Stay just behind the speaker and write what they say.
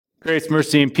Grace,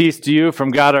 mercy, and peace to you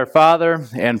from God our Father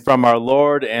and from our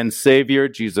Lord and Savior,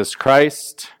 Jesus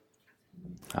Christ.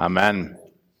 Amen.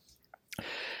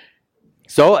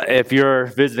 So, if you're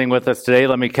visiting with us today,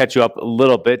 let me catch you up a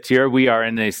little bit here. We are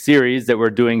in a series that we're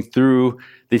doing through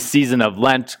the season of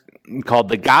Lent called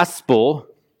The Gospel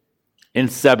in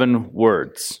 7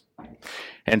 Words.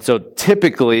 And so,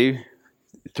 typically,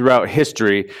 throughout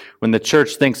history, when the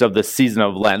church thinks of the season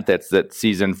of Lent, that's that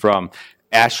season from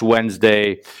Ash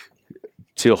Wednesday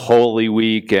to Holy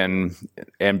Week and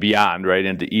beyond, right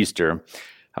into Easter.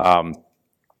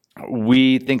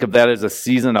 We think of that as a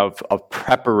season of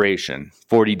preparation.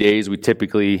 40 days, we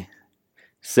typically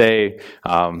say,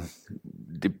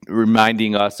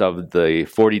 reminding us of the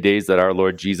 40 days that our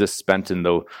Lord Jesus spent in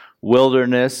the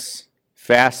wilderness,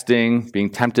 fasting,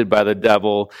 being tempted by the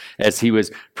devil as he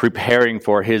was preparing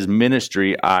for his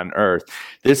ministry on earth.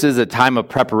 This is a time of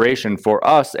preparation for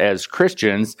us as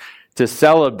Christians to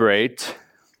celebrate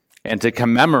and to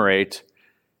commemorate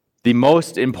the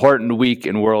most important week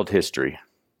in world history.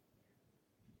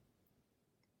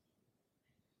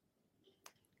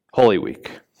 Holy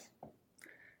Week.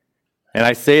 And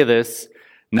I say this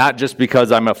not just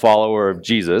because I'm a follower of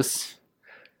Jesus,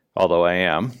 although I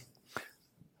am.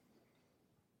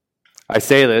 I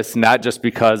say this not just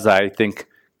because I think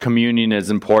communion is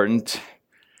important,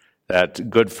 that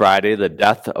Good Friday, the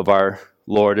death of our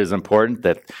Lord, is important,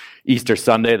 that Easter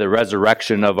Sunday, the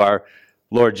resurrection of our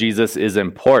Lord Jesus, is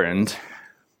important.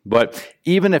 But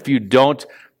even if you don't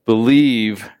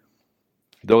believe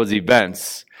those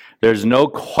events, there's no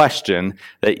question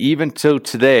that even till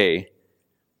today,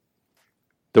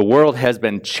 the world has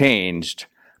been changed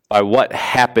by what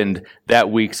happened that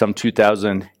week some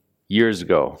 2,000 years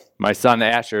ago. My son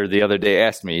Asher the other day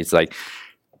asked me, he's like,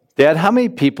 "Dad, how many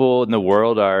people in the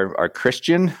world are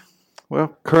Christian?"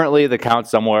 Well, currently the count's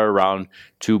somewhere around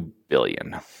 2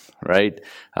 billion, right?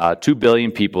 2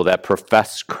 billion people that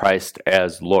profess Christ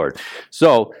as Lord.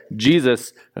 So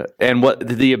Jesus and what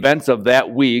the events of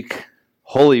that week,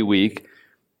 Holy Week,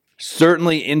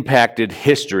 certainly impacted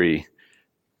history.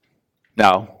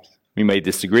 Now, we may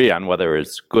disagree on whether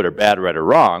it's good or bad, right or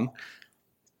wrong,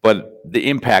 but the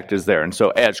impact is there. And so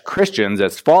as Christians,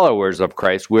 as followers of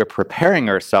Christ, we're preparing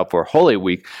ourselves for Holy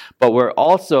Week, but we're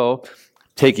also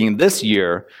taking this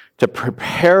year to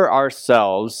prepare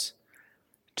ourselves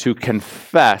to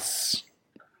confess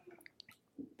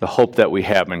the hope that we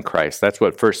have in Christ. That's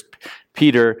what 1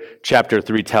 Peter chapter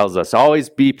 3 tells us. Always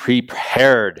be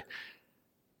prepared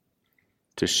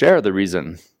to share the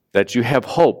reason that you have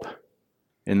hope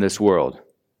in this world.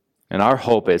 And our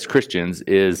hope as Christians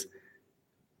is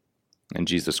in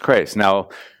Jesus Christ. Now,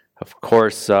 of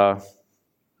course,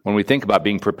 when we think about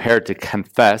being prepared to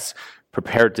confess,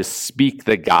 prepared to speak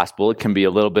the gospel, it can be a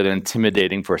little bit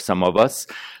intimidating for some of us.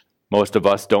 Most of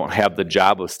us don't have the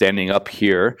job of standing up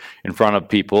here in front of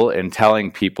people and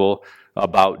telling people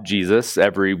about Jesus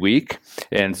every week.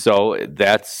 And so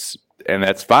that's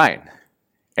fine.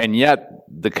 And yet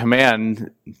the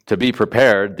command to be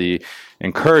prepared, the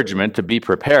encouragement to be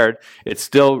prepared, it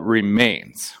still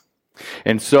remains.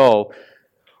 And so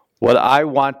what I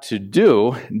want to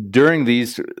do during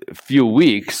these few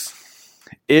weeks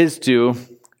is to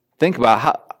think about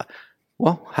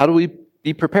how do we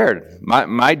be prepared?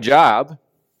 My job,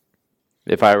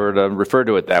 if I were to refer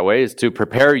to it that way, is to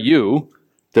prepare you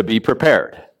to be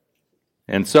prepared.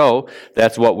 And so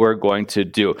that's what we're going to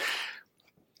do.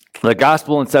 The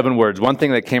gospel in 7 words. One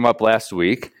thing that came up last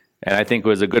week, and I think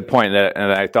was a good point,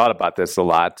 and I thought about this a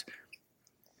lot,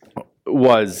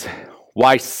 was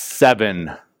why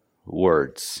 7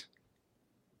 words?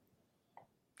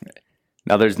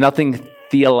 Now, there's nothing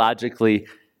theologically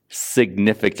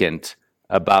significant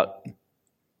about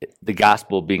the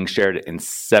gospel being shared in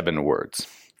 7 words.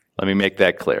 Let me make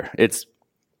that clear. It's,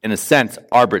 in a sense,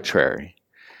 arbitrary.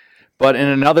 But in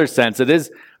another sense, it is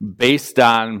based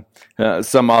on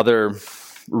some other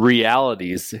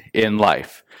realities in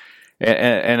life.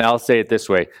 And I'll say it this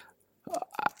way.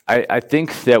 I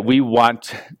think that we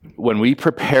want, when we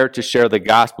prepare to share the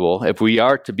gospel, if we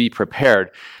are to be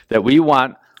prepared, that we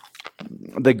want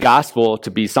the gospel to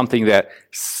be something that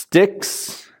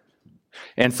sticks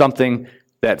and something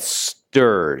that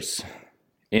stirs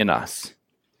in us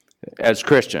as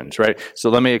Christians, right? So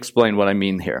let me explain what I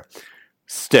mean here.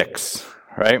 Sticks,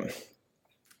 right?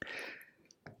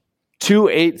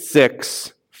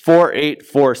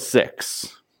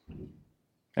 286-4846.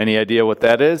 Any idea what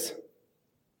that is?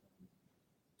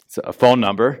 It's a phone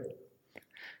number.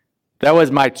 That was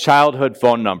my childhood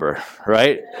phone number,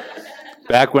 right?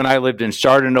 Back when I lived in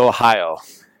Chardon, Ohio.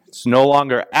 It's no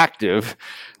longer active.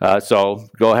 So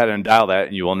go ahead and dial that,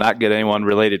 and you will not get anyone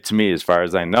related to me as far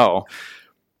as I know.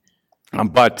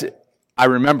 But I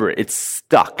remember it's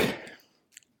stuck.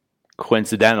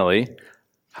 Coincidentally,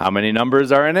 how many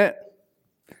numbers are in it?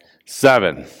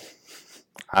 7.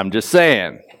 I'm just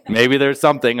saying. Maybe there's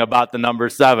something about the number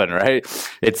 7, right?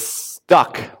 It's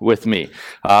stuck with me.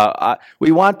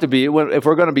 We want to be, if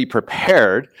we're going to be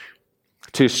prepared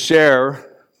to share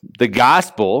the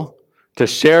gospel, to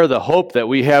share the hope that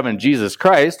we have in Jesus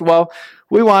Christ, well,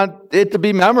 we want it to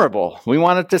be memorable. We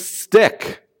want it to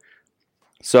stick.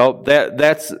 So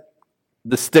that's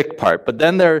the stick part. But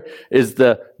then there is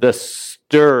the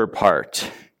stir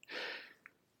part.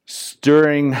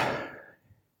 Stirring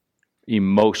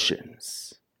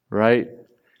emotions, right?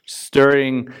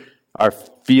 Stirring our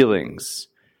feelings.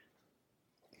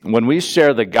 When we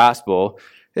share the gospel,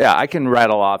 I can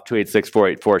rattle off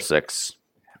 2864846.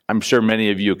 I'm sure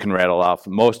many of you can rattle off,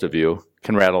 most of you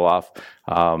can rattle off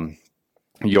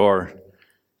your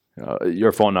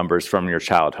phone numbers from your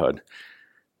childhood.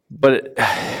 But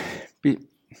it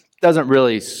doesn't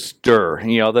really stir.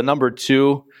 The number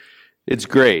 2, it's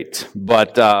great,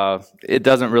 but it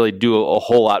doesn't really do a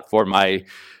whole lot for my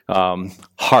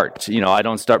heart.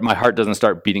 My heart doesn't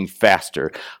start beating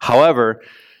faster. However,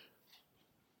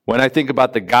 when I think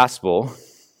about the gospel,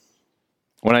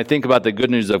 when I think about the good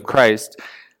news of Christ,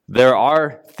 there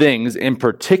are things in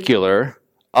particular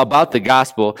about the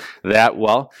gospel that,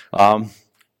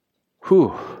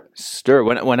 stir.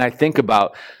 When I think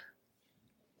about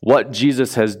what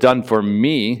Jesus has done for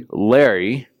me,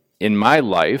 Larry, in my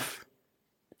life,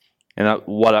 and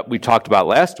what we talked about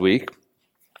last week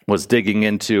was digging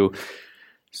into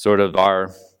sort of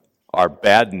our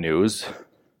bad news,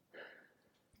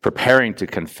 preparing to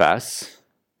confess.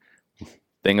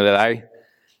 Thing that I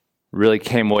really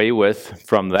came away with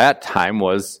from that time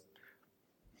was,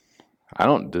 I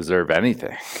don't deserve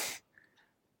anything.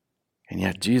 And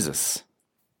yet Jesus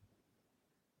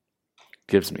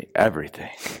gives me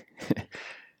everything.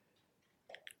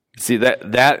 See,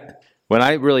 that when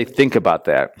I really think about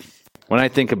that, when I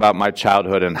think about my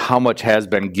childhood and how much has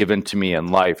been given to me in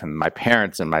life, and my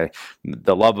parents and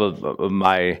the love of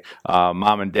my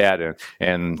mom and dad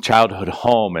and childhood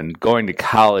home and going to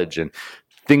college and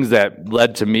things that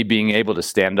led to me being able to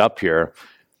stand up here,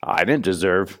 I didn't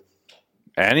deserve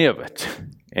any of it.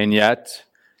 And yet,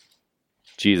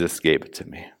 Jesus gave it to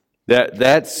me.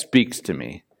 That speaks to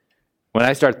me. When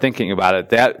I start thinking about it,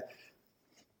 that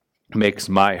makes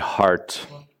my heart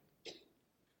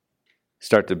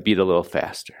start to beat a little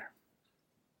faster.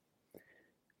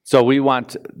 So we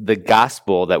want the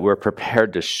gospel that we're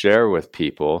prepared to share with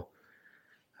people.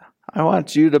 I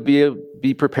want you to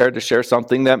be prepared to share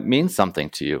something that means something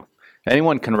to you.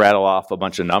 Anyone can rattle off a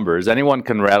bunch of numbers. Anyone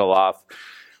can rattle off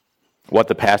what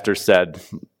the pastor said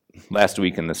last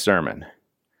week in the sermon.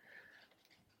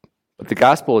 But the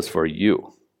gospel is for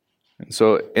you. And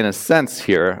so in a sense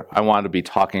here, I want to be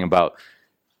talking about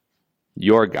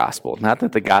your gospel. Not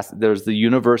that the gospel, there's the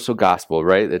universal gospel,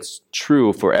 right? It's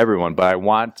true for everyone, but I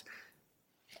want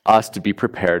us to be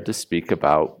prepared to speak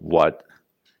about what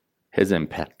has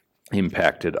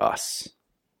impacted us.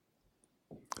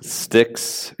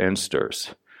 Sticks and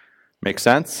stirs. Make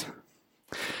sense?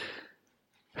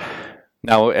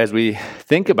 Now, as we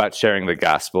think about sharing the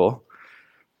gospel,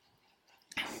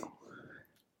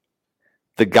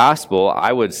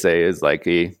 I would say, is like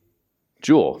a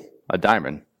jewel, a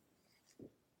diamond.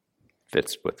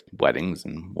 Fits with weddings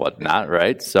and whatnot,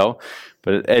 right?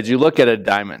 But as you look at a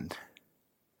diamond,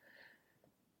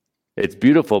 it's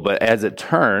beautiful, but as it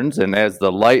turns and as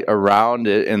the light around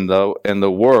it in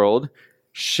the world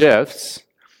shifts,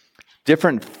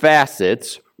 different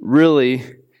facets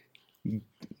really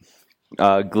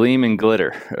gleam and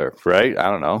glitter, right? I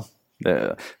don't know.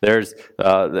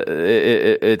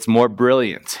 It's more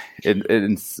brilliant.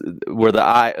 It's where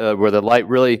the light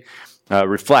really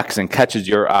reflects and catches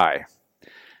your eye.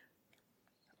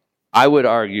 I would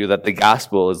argue that the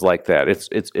gospel is like that.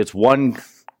 It's one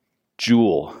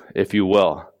jewel, if you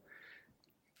will.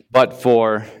 But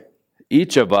for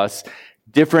each of us,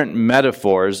 different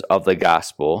metaphors of the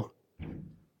gospel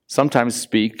sometimes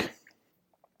speak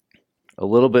a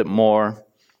little bit more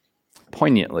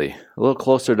poignantly, a little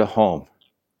closer to home.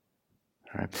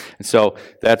 All right? And so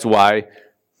that's why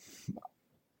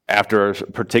after a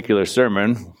particular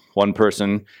sermon, one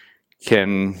person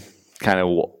can kind of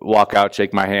walk out,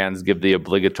 shake my hands, give the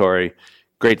obligatory,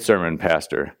 "Great sermon,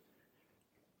 Pastor."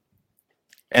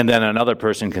 And then another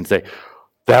person can say,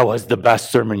 "That was the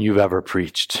best sermon you've ever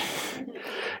preached.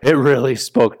 It really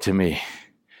spoke to me."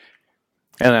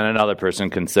 And then another person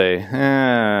can say,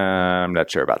 I'm not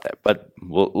sure about that, but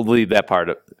we'll leave that part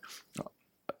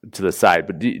to the side.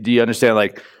 But do you understand?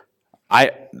 Like, I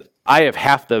have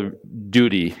half the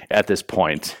duty at this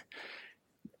point,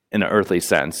 in an earthly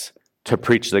sense, to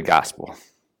preach the gospel.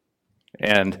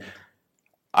 And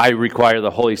I require the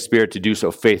Holy Spirit to do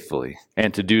so faithfully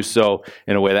and to do so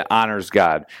in a way that honors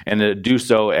God and to do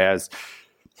so as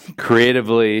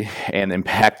creatively and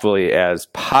impactfully as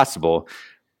possible.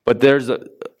 But there's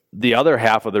the other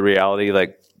half of the reality,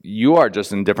 like you are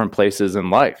just in different places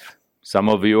in life. Some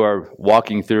of you are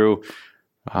walking through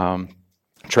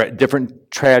different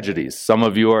tragedies. Some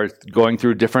of you are going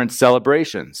through different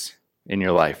celebrations in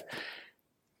your life.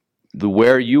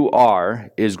 Where you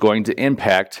are is going to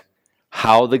impact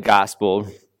how the gospel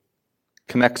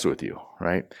connects with you,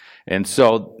 right? And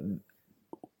so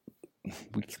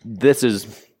this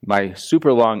is my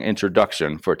super long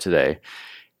introduction for today.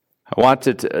 I want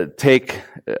to take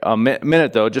a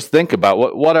minute, though, just think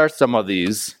about what are some of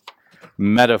these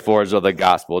metaphors of the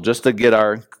gospel, just to get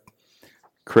our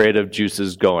creative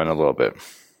juices going a little bit.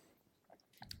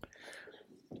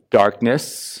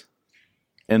 Darkness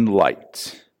and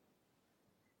light.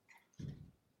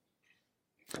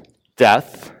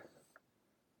 Death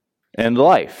and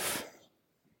life.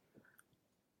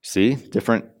 See,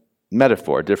 different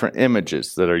metaphor, different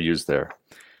images that are used there.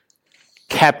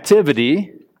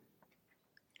 Captivity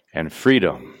and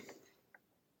freedom.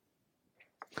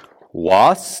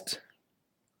 Lost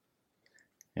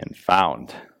and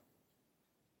found.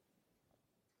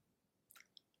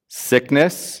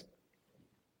 Sickness,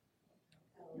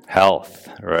 health,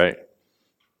 right?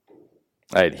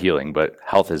 I had healing, but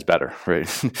health is better, right?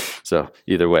 So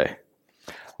either way.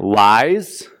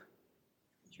 Lies,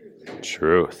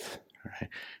 truth,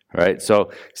 right?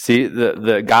 So see,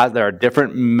 the God, there are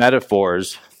different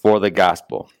metaphors for the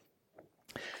gospel.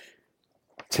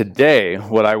 Today,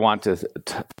 what I want to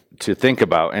think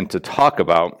about and to talk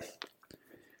about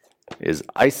is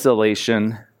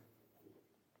isolation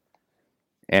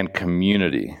and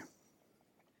community.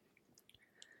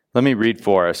 Let me read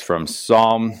for us from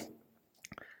Psalm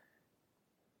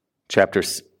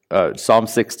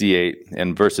 68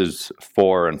 and verses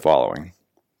 4 and following.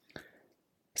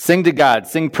 Sing to God,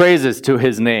 sing praises to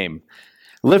his name.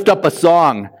 Lift up a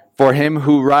song for him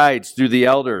who rides through the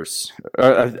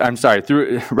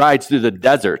rides through the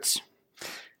deserts.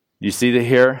 You see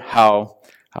here how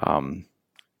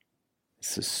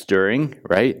this is stirring,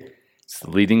 right? It's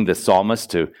leading the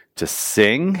psalmist to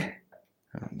sing,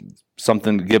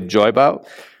 something to give joy about.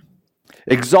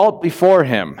 Exalt before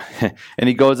him. And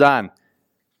he goes on.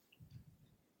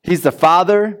 He's the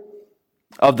father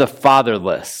of the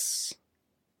fatherless,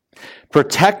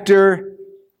 protector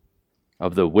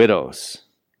of the widows.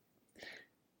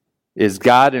 Is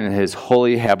God in his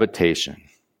holy habitation.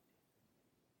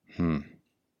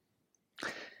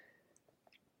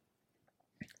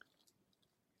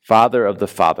 Father of the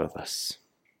fatherless,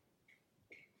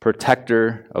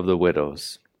 protector of the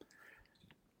widows,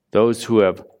 those who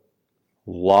have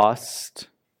lost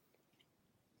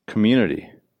community,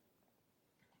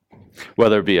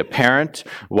 whether it be a parent,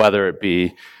 whether it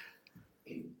be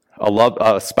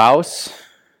a spouse,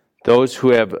 those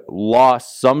who have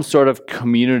lost some sort of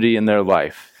community in their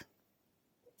life.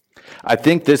 I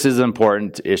think this is an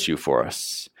important issue for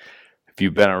us. If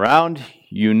you've been around,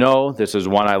 you know this is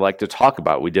one I like to talk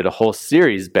about. We did a whole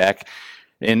series back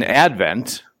in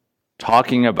Advent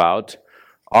talking about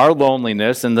our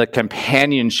loneliness and the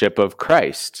companionship of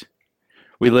Christ.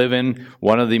 We live in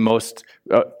one of the most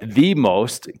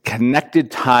connected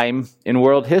time in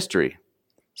world history.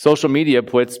 Social media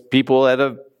puts people at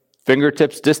a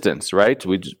fingertips distance, right?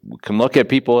 We can look at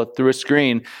people through a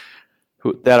screen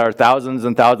that are thousands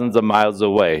and thousands of miles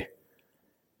away.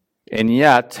 And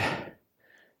yet,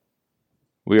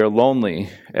 we are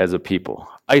lonely as a people,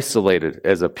 isolated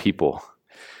as a people.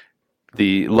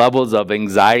 The levels of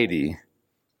anxiety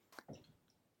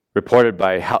reported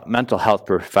by mental health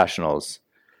professionals,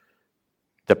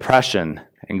 depression,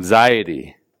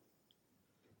 anxiety,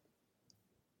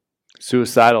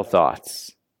 suicidal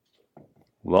thoughts,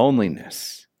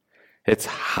 loneliness. It's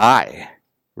high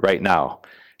right now.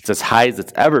 It's as high as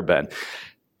it's ever been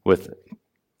with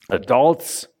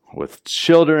adults, with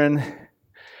children,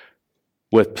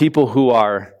 with people who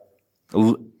are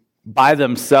by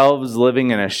themselves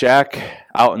living in a shack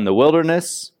out in the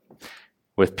wilderness,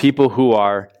 with people who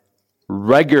are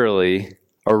regularly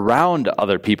around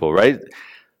other people, right?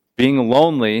 Being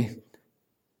lonely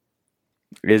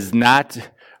is not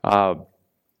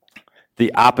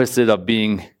the opposite of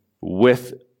being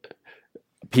with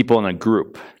people in a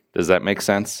group. Does that make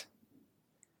sense?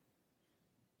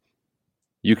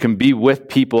 You can be with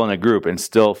people in a group and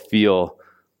still feel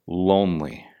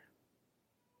lonely.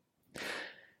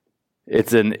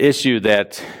 It's an issue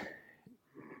that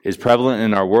is prevalent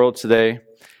in our world today.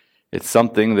 It's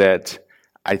something that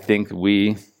I think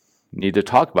we need to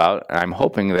talk about. And I'm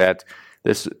hoping that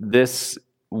this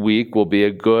week will be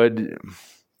a good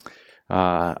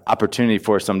opportunity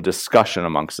for some discussion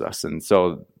amongst us. And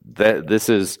so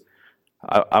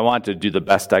I want to do the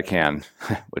best I can,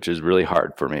 which is really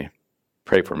hard for me.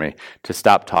 Pray for me to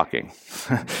stop talking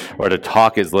or to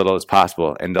talk as little as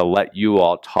possible and to let you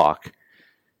all talk,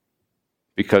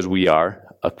 because we are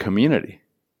a community.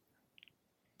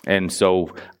 And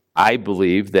so I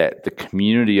believe that the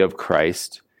community of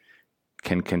Christ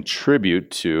can contribute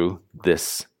to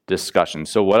this discussion.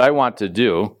 So what I want to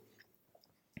do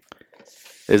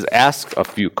is ask a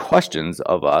few questions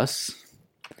of us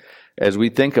as we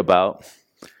think about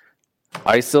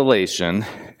isolation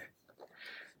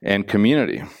and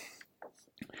community.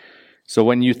 So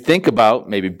when you think about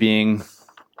maybe being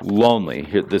lonely,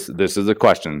 this is a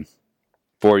question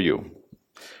for you.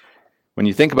 When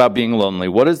you think about being lonely,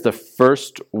 what is the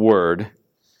first word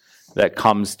that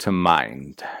comes to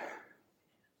mind?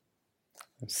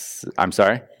 I'm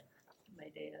sorry? My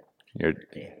dad. Your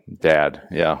dad.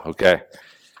 Yeah, okay.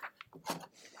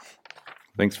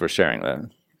 Thanks for sharing that.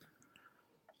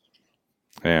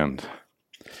 And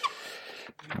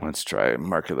let's try a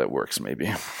marker that works,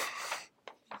 maybe.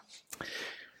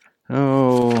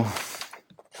 Oh.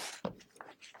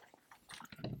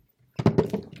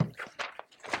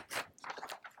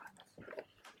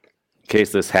 In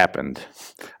case this happened,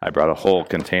 I brought a whole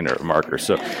container of markers,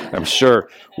 so I'm sure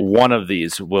one of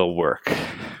these will work.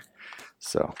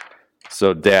 So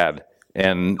Dad,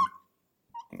 and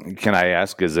can I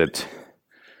ask, is it,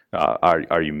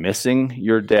 are you missing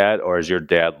your dad, or is your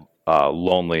dad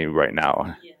lonely right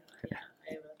now? Yeah.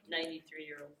 I have a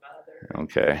 93-year-old father.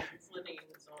 Okay. He's living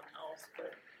in his own house,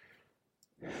 but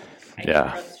I Yeah.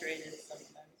 get frustrated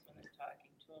sometimes when I'm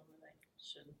talking to him, and I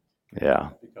shouldn't.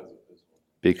 Yeah.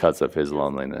 Because of his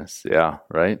loneliness. Yeah,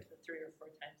 right? 3 or 4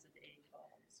 times a day he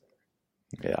calls.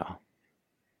 Yeah.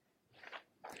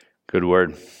 Good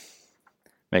word.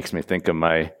 Makes me think of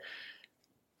my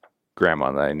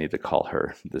grandma that I need to call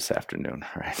her this afternoon,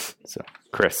 right? So,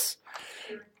 Chris.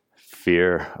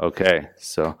 Fear. Okay.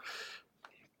 So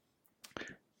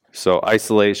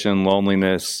isolation,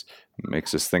 loneliness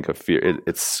makes us think of fear.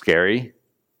 It's scary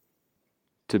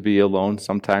to be alone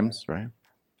sometimes, right?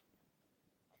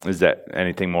 Is that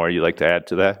anything more you'd like to add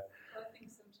to that? I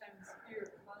think sometimes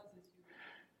fear causes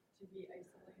you to be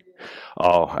isolated.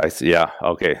 Oh, I see. Yeah.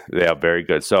 Okay. Yeah. Very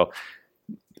good. So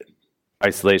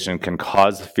isolation can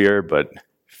cause fear, but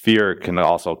fear can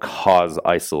also cause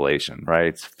isolation, right?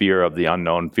 It's fear of the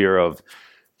unknown, fear of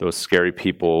those scary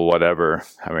people, whatever.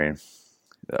 I mean,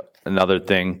 another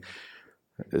thing,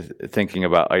 thinking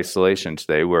about isolation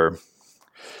today, we're,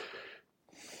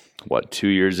 2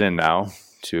 years in now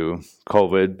to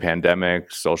COVID,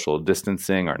 pandemic, social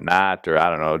distancing or not, or I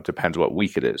don't know, it depends what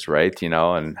week it is, right?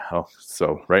 And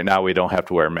so right now we don't have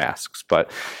to wear masks, but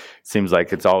it seems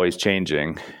like it's always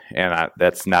changing, and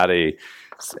that's not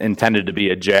intended to be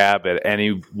a jab at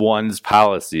anyone's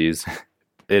policies.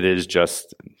 It is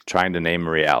just trying to name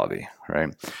reality,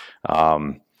 right?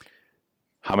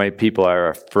 How many people are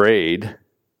afraid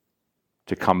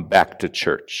to come back to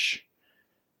church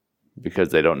because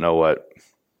they don't know what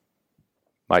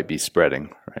might be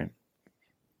spreading, right?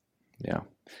 Yeah.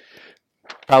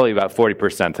 Probably about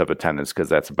 40% of attendance, because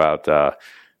that's about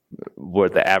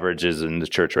what the average is in the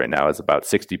church right now, is about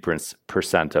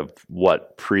 60% of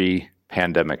what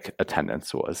pre-pandemic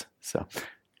attendance was. So,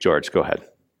 George, go ahead.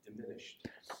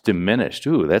 Diminished.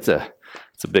 Ooh, that's a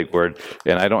big word.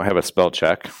 And I don't have a spell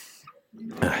check.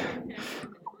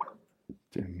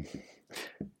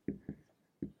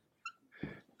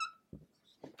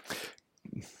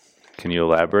 Can you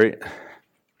elaborate?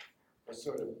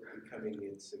 Sort of becoming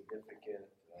insignificant.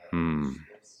 Where you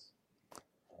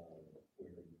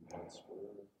once were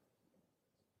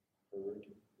heard,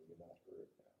 you're not heard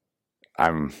now.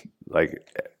 I'm like,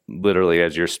 literally,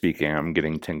 as you're speaking, I'm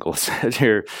getting tingles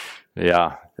here.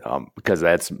 Yeah, because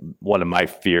that's one of my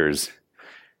fears,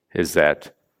 is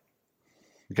that,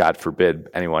 God forbid,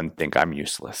 anyone think I'm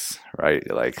useless, right?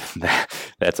 Like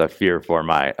that's a fear of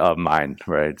mine,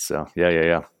 right? So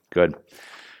yeah. Good.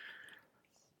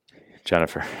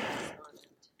 Jennifer.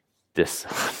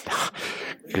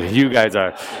 You guys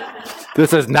are,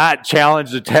 this is not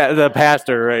challenge the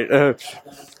pastor, right?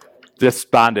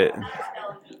 Despondent.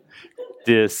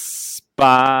 Is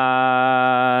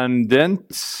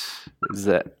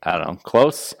that, I don't know,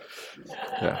 close?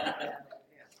 Yeah.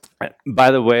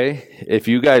 By the way, if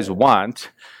you guys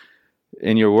want,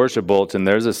 in your worship bulletin,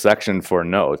 there's a section for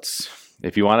notes.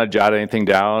 If you want to jot anything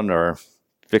down or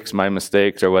fix my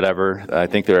mistakes or whatever, I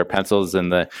think there are pencils in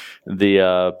the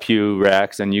pew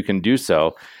racks, and you can do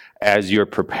so as you're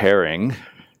preparing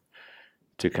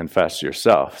to confess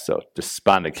yourself. So,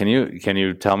 despondent. Can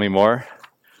you tell me more?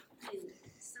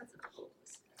 Sense of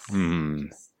hopelessness.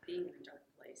 Just being in a dark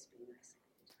place, being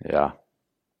isolated. Yeah.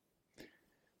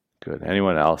 Good.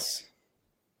 Anyone else?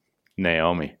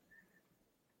 Naomi.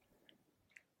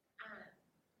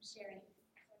 Sharing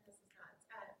someone else's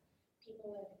thoughts.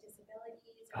 People with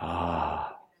disabilities or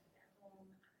Ah. at home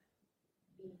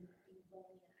being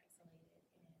lonely and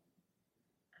isolated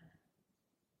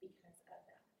because of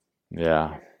that. Yeah.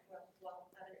 While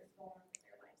others go on with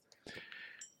their lives.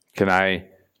 Can I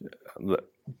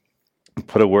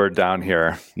put a word down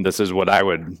here? This is what I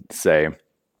would say.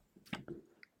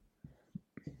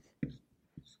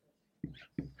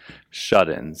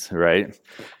 Shut-ins, right?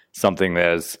 Something that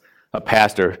as a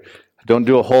pastor, don't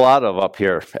do a whole lot of up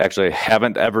here. Actually,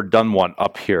 haven't ever done one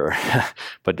up here.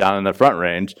 But down in the Front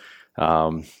Range,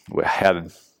 we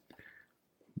had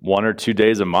 1 or 2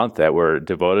 days a month that were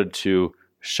devoted to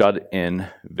shut-in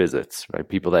visits, right?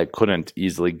 People that couldn't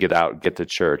easily get out, get to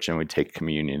church, and we take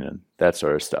communion and that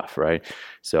sort of stuff, right?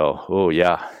 So,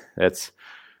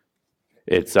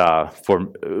 it's for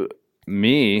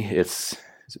me, it's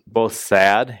both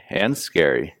sad and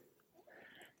scary.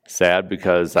 Sad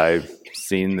because I've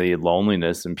seen the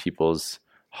loneliness in people's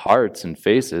hearts and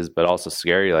faces, but also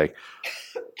scary, like,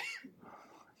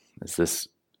 is this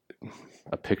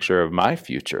a picture of my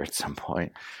future at some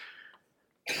point?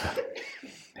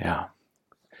 Yeah.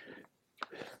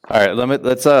 All right,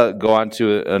 let's go on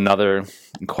to another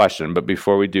question, but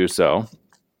before we do so,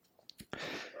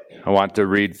 I want to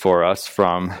read for us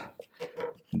from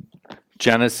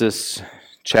Genesis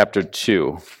chapter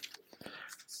 2.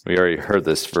 We already heard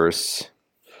this verse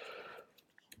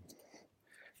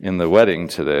in the wedding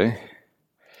today.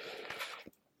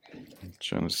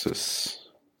 Genesis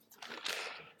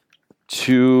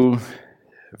 2,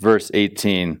 verse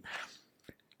 18.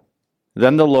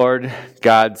 Then the Lord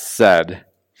God said,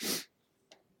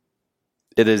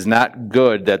 "It is not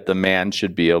good that the man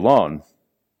should be alone.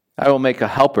 I will make a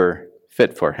helper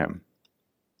fit for him."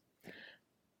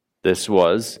 This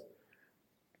was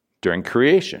during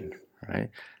creation, right?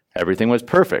 Everything was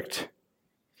perfect.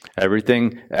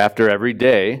 Everything after every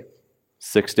day,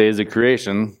 6 days of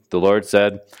creation, the Lord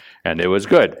said, and it was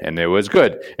good, and it was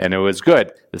good, and it was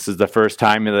good. This is the first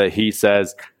time that he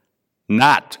says,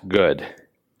 not good.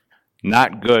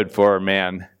 Not good for a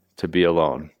man to be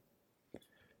alone.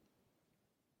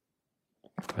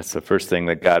 That's the first thing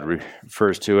that God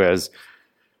refers to as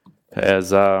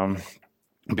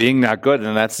being not good,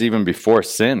 and that's even before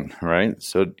sin, right?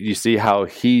 So you see how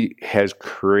he has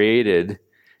created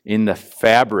in the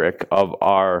fabric of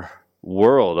our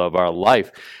world, of our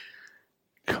life,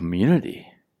 community.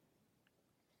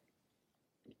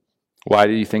 Why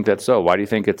do you think that's so? Why do you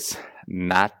think it's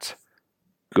not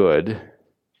good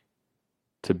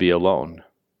to be alone?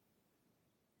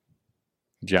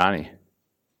 Johnny.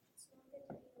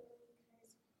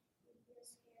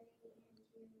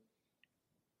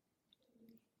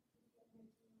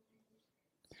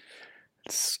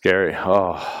 It's scary.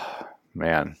 Oh,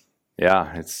 man.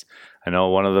 Yeah, I know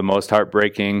one of the most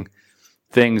heartbreaking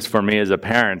things for me as a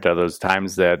parent are those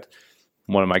times that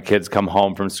one of my kids come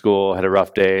home from school, had a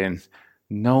rough day, and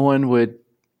no one would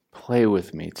play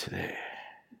with me today,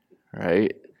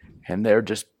 right? And they're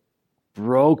just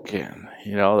broken,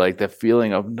 like the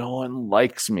feeling of no one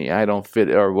likes me, I don't fit,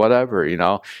 or whatever,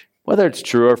 whether it's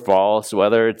true or false,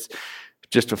 whether it's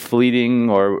just a fleeting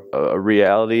or a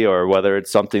reality, or whether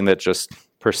it's something that's just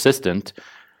persistent.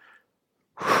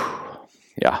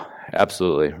 Yeah,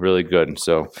 absolutely. Really good.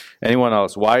 So anyone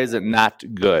else, why is it not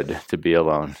good to be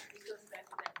alone? It goes back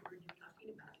to that word you're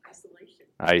talking about, isolation.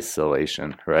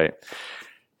 Isolation, right?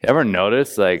 You ever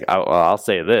notice, like, I'll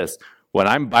say this, when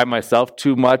I'm by myself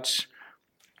too much,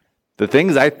 the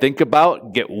things I think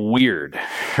about get weird,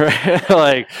 right?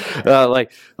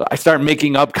 like I start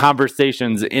making up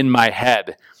conversations in my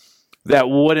head that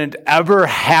wouldn't ever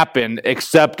happen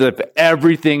except if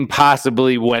everything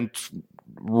possibly went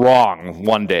wrong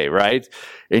one day, right?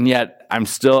 And yet I'm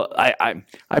still, I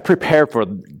prepare for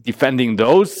defending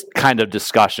those kind of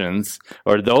discussions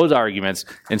or those arguments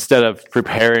instead of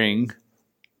preparing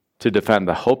to defend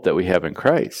the hope that we have in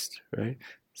Christ, right?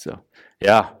 So,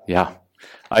 yeah.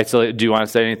 Isolate. Do you want to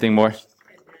say anything more? And then,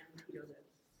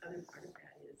 the other part of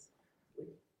that is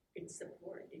it's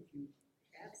support if you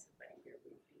have somebody here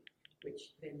with you,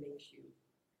 which then makes you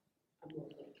a more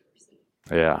loved person.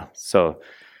 Yeah. So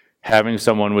having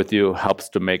someone with you helps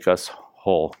to make us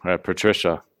whole. Right,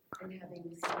 Patricia? And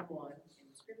having someone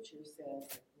in scripture says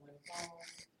that one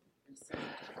falls and someone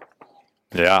falls.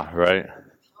 Yeah, right. On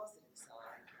the positive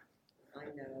side, I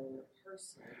know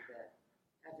personally that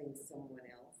having someone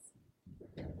else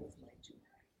doubles my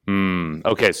joy.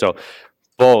 Okay, so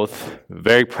both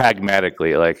very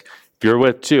pragmatically, like if you're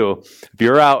with two, if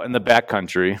you're out in the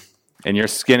backcountry and you're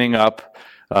skinning up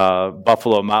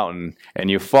Buffalo Mountain and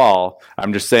you fall,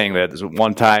 I'm just saying that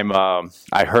one time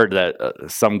I heard that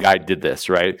some guy did this,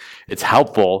 right? It's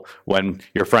helpful when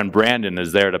your friend Brandon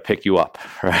is there to pick you up,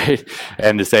 right?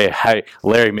 And to say, hey,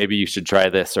 Larry, maybe you should try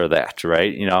this or that,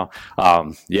 right?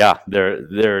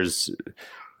 There's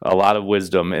a lot of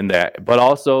wisdom in that, but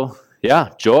also,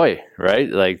 joy, right?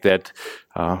 Like that,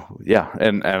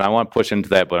 and I want to push into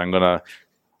that, but I'm going to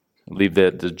leave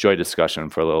the joy discussion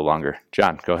for a little longer.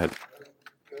 John, go ahead.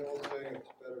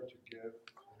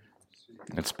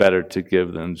 It's better to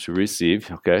give than to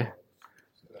receive. Okay.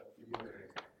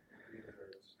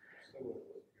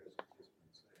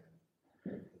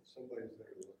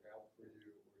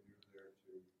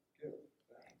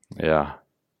 Yeah.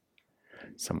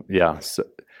 So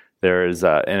there is,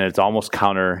 and it's almost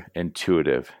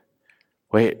counterintuitive.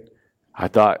 Wait, I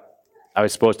thought I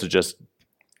was supposed to just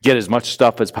get as much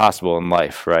stuff as possible in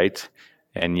life, right?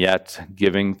 And yet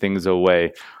giving things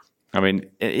away. I mean,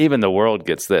 even the world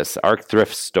gets this. Our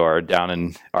thrift store down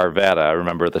in Arvada, I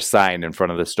remember the sign in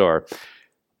front of the store,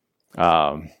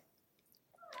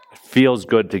 feels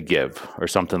good to give or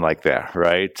something like that,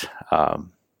 right?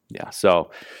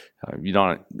 So you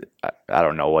don't, I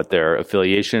don't know what their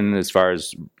affiliation as far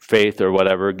as faith or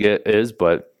whatever is,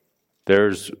 but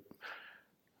there's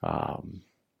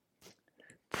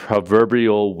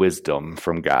proverbial wisdom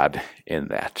from God in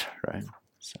that, right?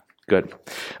 Good.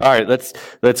 All right,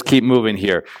 let's keep moving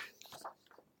here.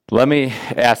 Let me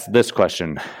ask this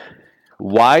question.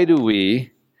 Why do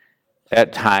we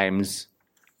at times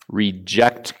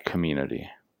reject community?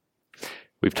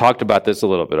 We've talked about this a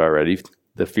little bit already,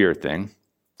 the fear thing.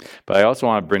 But I also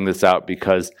want to bring this out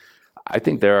because I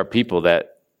think there are people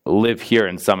that live here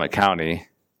in Summit County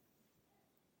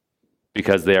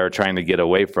because they are trying to get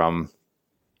away from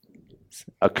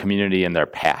a community in their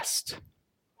past.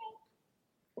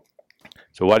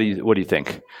 So what do you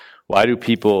think? Why do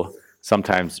people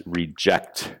sometimes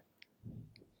reject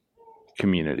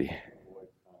community?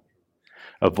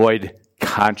 Avoid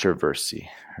controversy,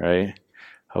 right?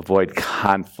 Avoid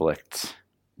conflict.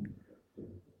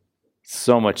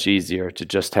 So much easier to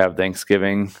just have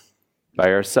Thanksgiving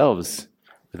by ourselves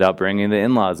without bringing the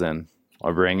in-laws in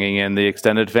or bringing in the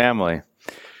extended family.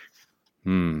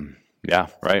 Yeah,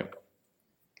 right.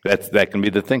 That can be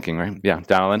the thinking, right? Yeah,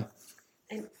 Donalyn?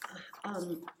 And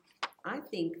I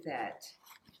think that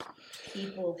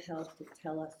people help to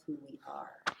tell us who we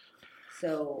are.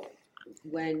 So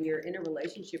when you're in a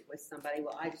relationship with somebody,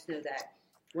 well, I just know that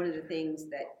one of the things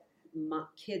that my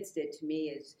kids did to me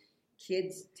is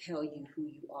kids tell you who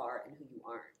you are and who you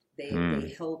aren't. They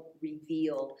help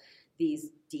reveal these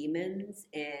demons,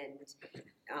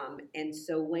 and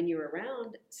so when you're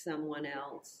around someone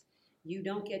else, you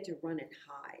don't get to run and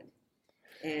hide.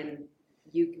 And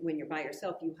when you're by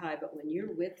yourself, you hide, but when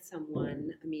you're with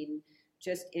someone, I mean,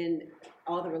 just in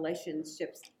all the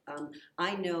relationships,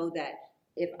 I know that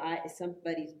if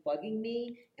somebody's bugging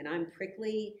me and I'm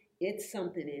prickly, it's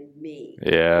something in me.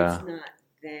 Yeah. It's not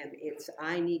them.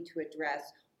 I need to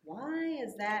address, why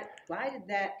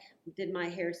did my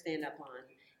hair stand up on?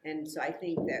 And so I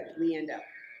think that we end up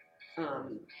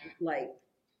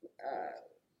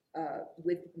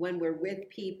when we're with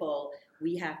people,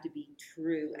 we have to be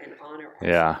true and honor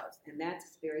ourselves. And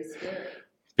that's very scary.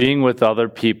 Being with other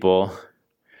people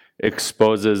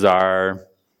exposes our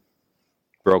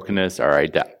brokenness, our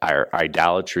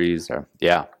idolatries.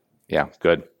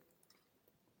 Good.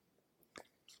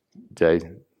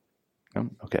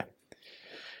 Okay.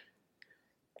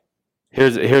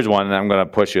 Here's one, and I'm going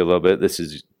to push you a little bit. This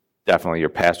is definitely your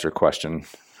pastor question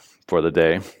for the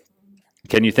day.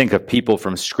 Can you think of people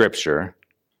from Scripture,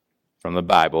 from the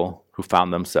Bible, who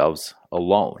found themselves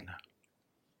alone?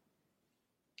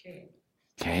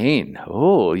 Cain.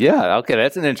 Oh, yeah. Okay,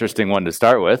 that's an interesting one to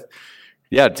start with.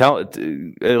 Yeah,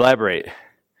 elaborate.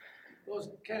 Well, it's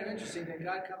kind of interesting that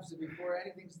God comes to before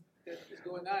anything that is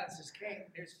going on and says, Cain,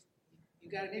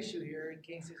 you got an issue here. And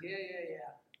Cain says,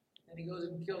 yeah. And he goes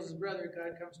and kills his brother.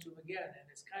 God comes to him again. And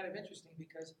it's kind of interesting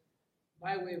because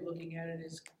my way of looking at it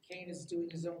is Cain is doing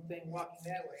his own thing, walking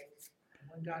that way. And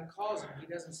when God calls him, he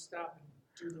doesn't stop and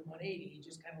do the 180. He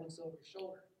just kind of looks over his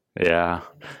shoulder. Yeah.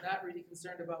 And he's not really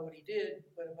concerned about what he did,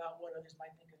 but about what others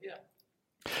might think of him.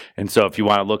 And so if you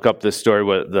want to look up this story,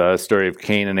 the story of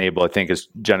Cain and Abel, I think is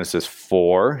Genesis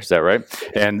 4. Is that right?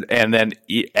 And then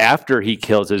after he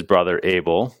kills his brother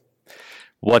Abel,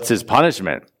 what's his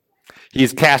punishment?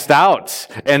 He's cast out.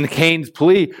 And Cain's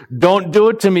plea, don't do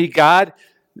it to me, God.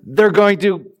 They're going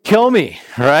to kill me,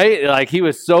 right? Like he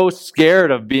was so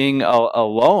scared of being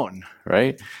alone,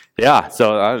 right? Yeah,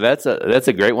 so that's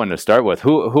a great one to start with.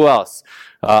 Who else?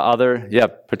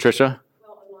 Patricia?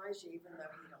 Well, Elijah, even though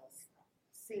he had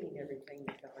seen everything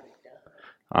that God had done,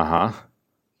 Uh-huh.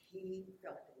 he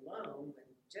felt alone when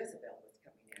Jezebel was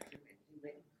coming at him, and he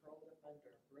went and curled up under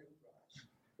a broom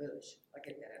bush, like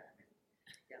a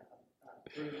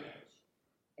broom bush,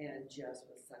 and just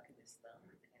was sucking his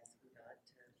thumb and asking God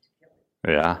to kill him.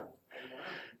 Yeah. And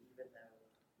now, even though,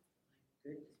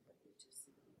 goodness, what he just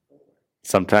seen before.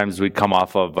 Sometimes we come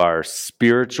off of our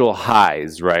spiritual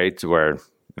highs, right? Where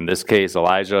in this case,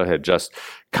 Elijah had just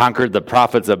conquered the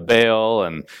prophets of Baal,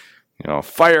 and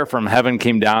fire from heaven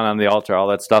came down on the altar, all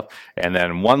that stuff. And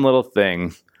then one little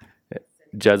thing,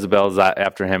 Jezebel's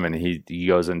after him, and he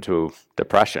goes into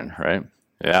depression, right?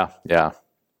 Yeah,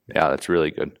 that's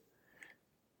really good.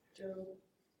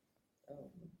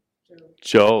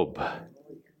 Job.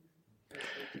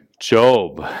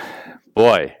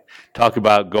 Boy, talk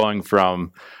about going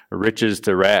from riches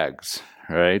to rags,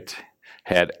 right?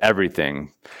 Had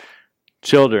everything.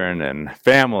 Children and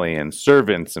family and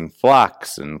servants and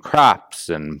flocks and crops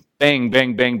and bang,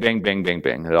 bang, bang, bang, bang, bang,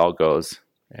 bang. It all goes.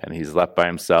 And he's left by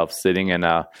himself sitting in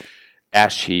a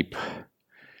ash heap,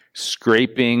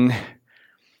 scraping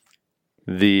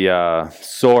the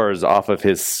sores off of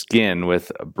his skin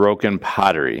with broken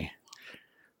pottery.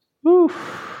 Whew,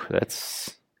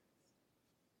 that's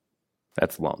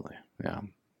lonely. Yeah.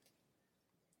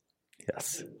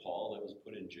 Yes. Paul that was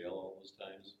put in jail all those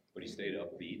times, but he stayed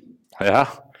upbeat.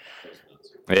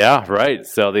 Yeah, right.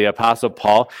 So the Apostle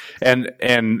Paul, and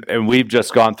we've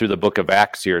just gone through the book of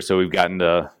Acts here, so we've gotten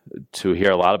to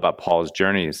hear a lot about Paul's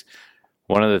journeys.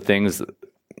 One of the things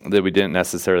that we didn't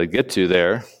necessarily get to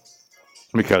there,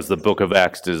 because the book of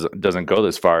Acts doesn't go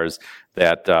this far, is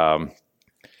that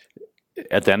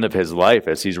at the end of his life,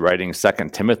 as he's writing 2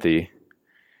 Timothy,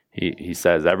 he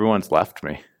says, everyone's left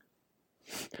me.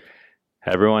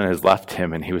 Everyone has left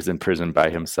him, and he was in prison by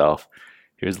himself.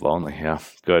 He was lonely. Yeah,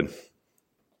 good.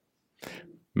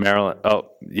 Marilyn.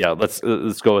 Oh, yeah. Let's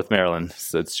go with Marilyn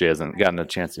since she hasn't gotten a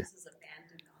chance to. Jesus is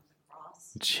abandoned on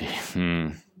the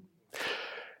cross.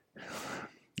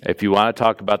 If you want to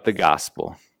talk about the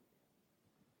gospel,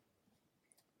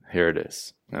 here it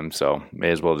is. And so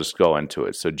may as well just go into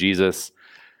it. So Jesus,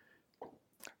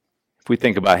 if we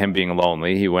think about him being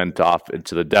lonely, he went off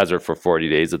into the desert for 40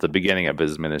 days at the beginning of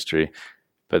his ministry.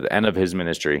 But at the end of his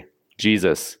ministry,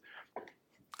 Jesus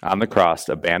on the cross,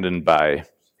 abandoned by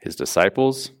his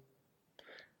disciples.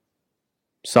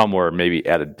 Some were maybe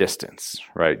at a distance,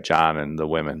 right? John and the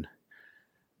women.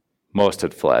 Most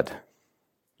had fled.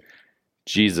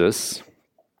 Jesus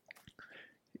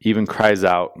even cries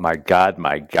out, my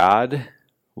God,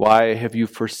 why have you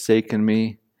forsaken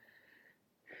me?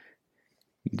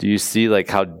 Do you see like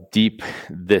how deep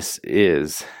this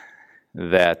is?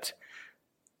 That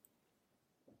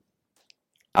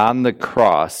on the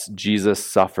cross, Jesus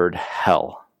suffered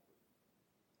hell,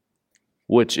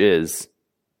 which is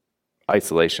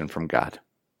isolation from God.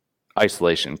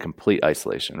 Isolation, complete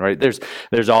isolation, right? There's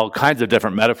all kinds of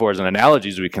different metaphors and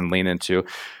analogies we can lean into.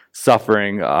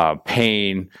 Suffering,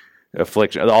 pain,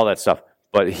 affliction, all that stuff.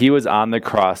 But he was on the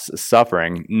cross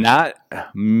suffering, not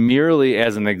merely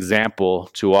as an example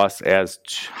to us as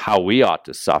to how we ought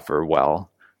to suffer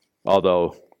well,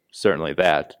 although certainly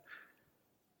that,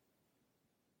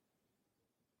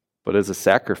 but as a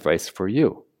sacrifice for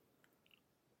you.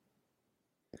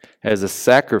 As a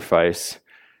sacrifice,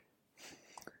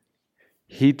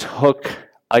 he took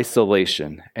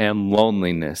isolation and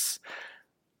loneliness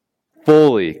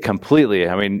fully, completely.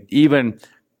 I mean, even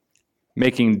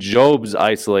making Job's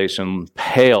isolation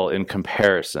pale in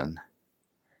comparison.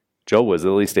 Job was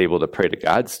at least able to pray to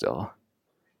God still.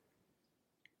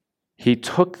 He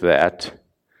took that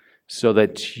so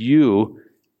that you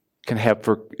can have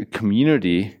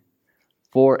community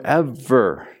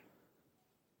forever.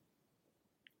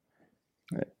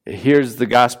 Here's the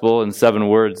gospel in 7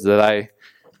 words that I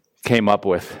came up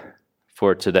with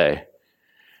for today.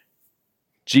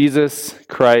 Jesus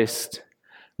Christ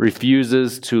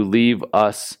refuses to leave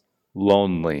us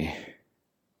lonely.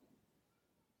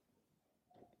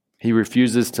 He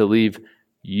refuses to leave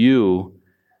you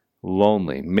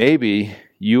lonely. Maybe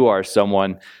you are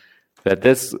someone that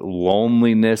this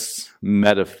loneliness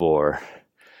metaphor,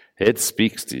 it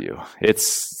speaks to you. It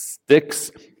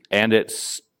sticks and it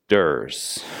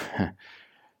stirs.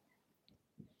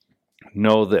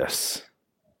 Know this,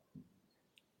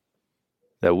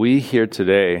 that we here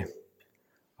today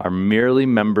are merely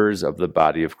members of the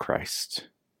body of Christ.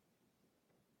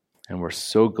 And we're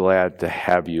so glad to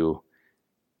have you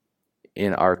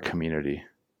in our community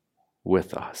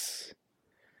with us.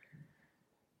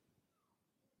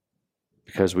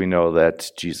 Because we know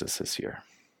that Jesus is here.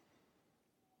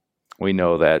 We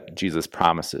know that Jesus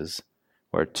promises,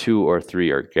 where 2 or 3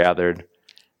 are gathered,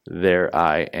 there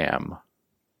I am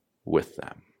with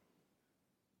them.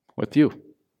 With you.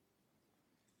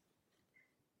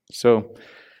 So,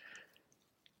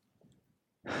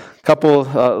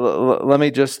 let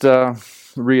me just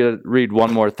read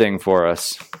one more thing for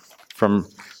us from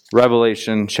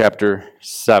Revelation chapter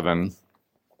 7.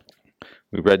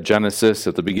 We read Genesis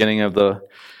at the beginning of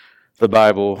the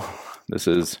Bible. This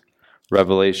is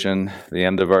Revelation, the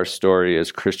end of our story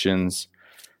as Christians,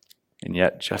 and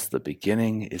yet just the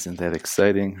beginning. Isn't that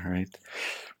exciting, right?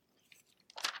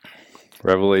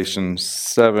 Revelation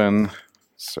 7,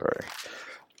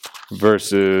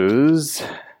 verses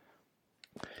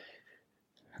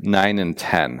 9 and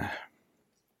 10.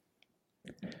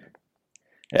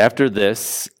 After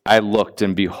this, I looked,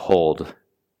 and behold,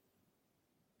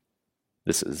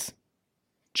 this is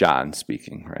John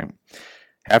speaking, right?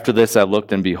 After this, I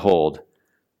looked, and behold,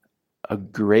 a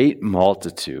great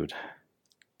multitude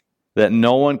that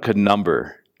no one could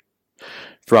number,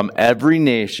 from every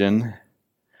nation,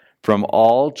 from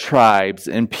all tribes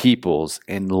and peoples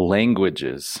and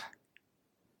languages,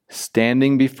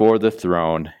 standing before the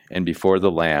throne and before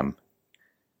the Lamb.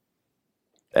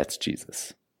 That's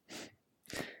Jesus.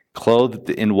 Clothed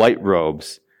in white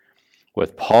robes,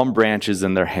 with palm branches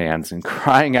in their hands, and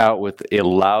crying out with a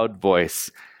loud voice,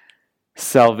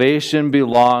 "Salvation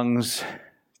belongs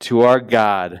to our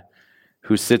God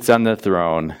who sits on the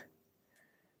throne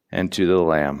and to the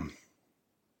Lamb."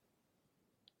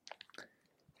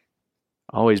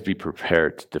 Always be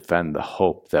prepared to defend the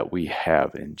hope that we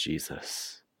have in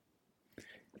Jesus.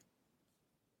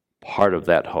 Part of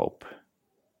that hope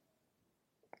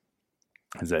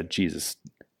is that Jesus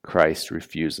Christ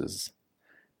refuses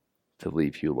to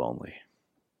leave you lonely.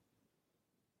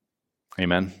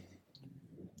 Amen.